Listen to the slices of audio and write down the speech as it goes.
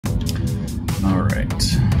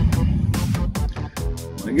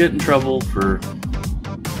I get in trouble for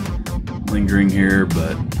lingering here,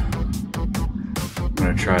 but I'm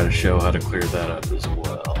going to try to show how to clear that up as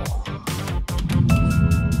well.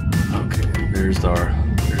 Okay, there's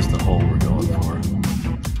the hole we're going for.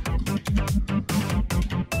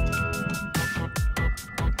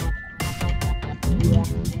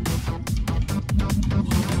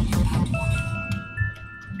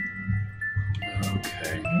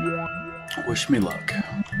 Okay, wish me luck.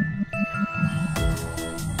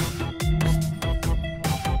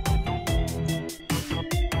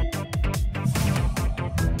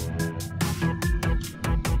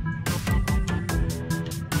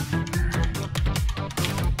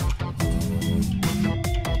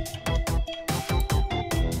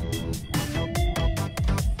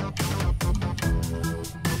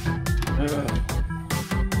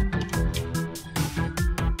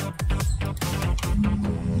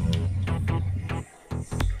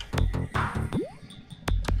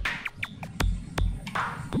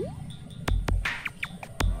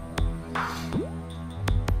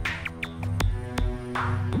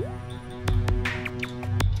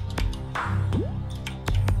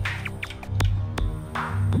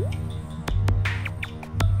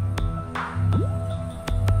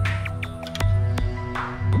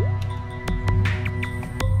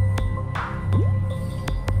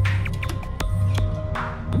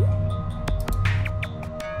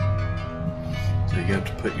 You have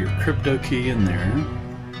to put your crypto key in there,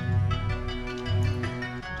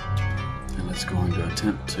 and it's going to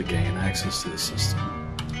attempt to gain access to the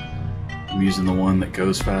system. I'm using the one that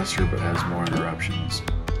goes faster but has more interruptions.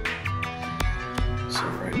 So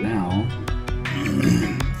right now,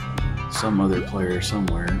 some other player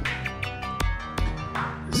somewhere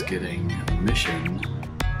is getting a mission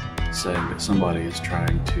saying that somebody is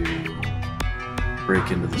trying to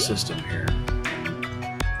break into the system here.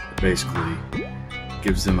 It basically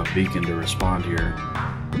gives them a beacon to respond here,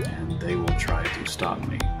 and they will try to stop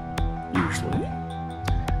me, usually.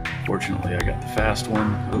 Fortunately, I got the fast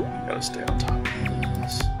one. Oh, you gotta stay on top of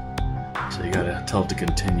this. So you gotta tell it to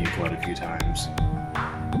continue quite a few times.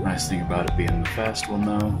 Nice thing about it being the fast one,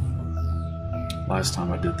 though, last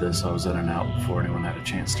time I did this, I was in and out before anyone had a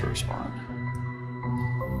chance to respond.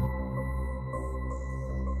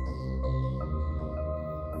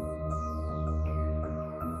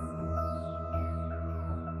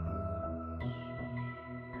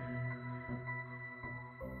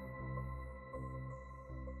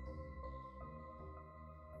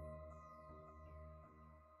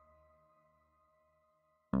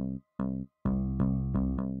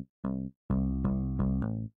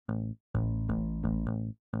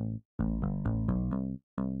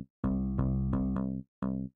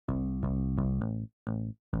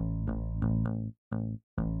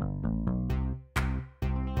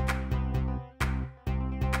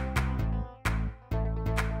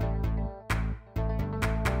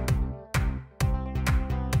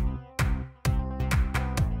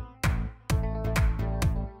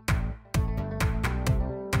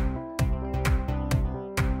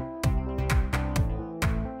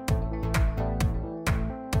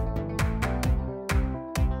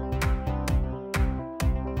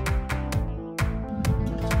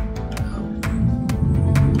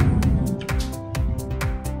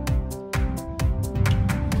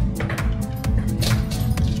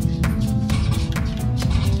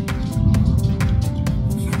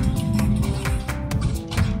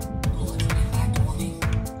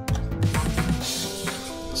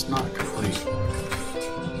 Not complete.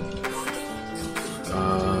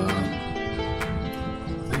 Are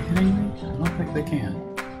they hitting me? I don't think they can.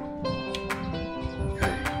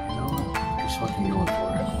 Okay, you know what? I'm just fucking going for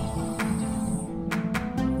it.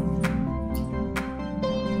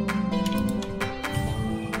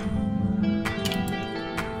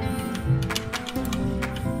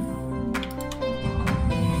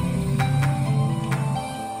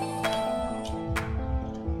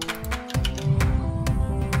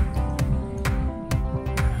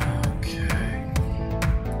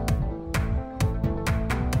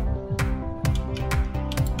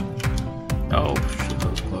 Oh, shit,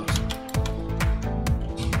 that was close.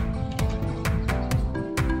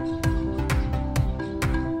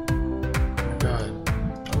 Oh god.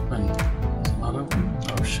 Open. Is it not open?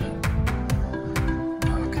 Oh shit.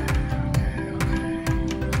 Okay.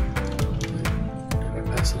 Did I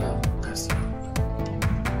pass it up? Pass it up.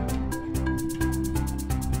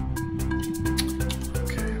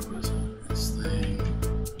 Okay, what is it? This thing.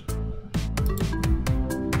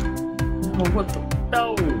 Oh, what the? No!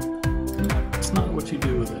 That's not what you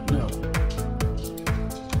do with it.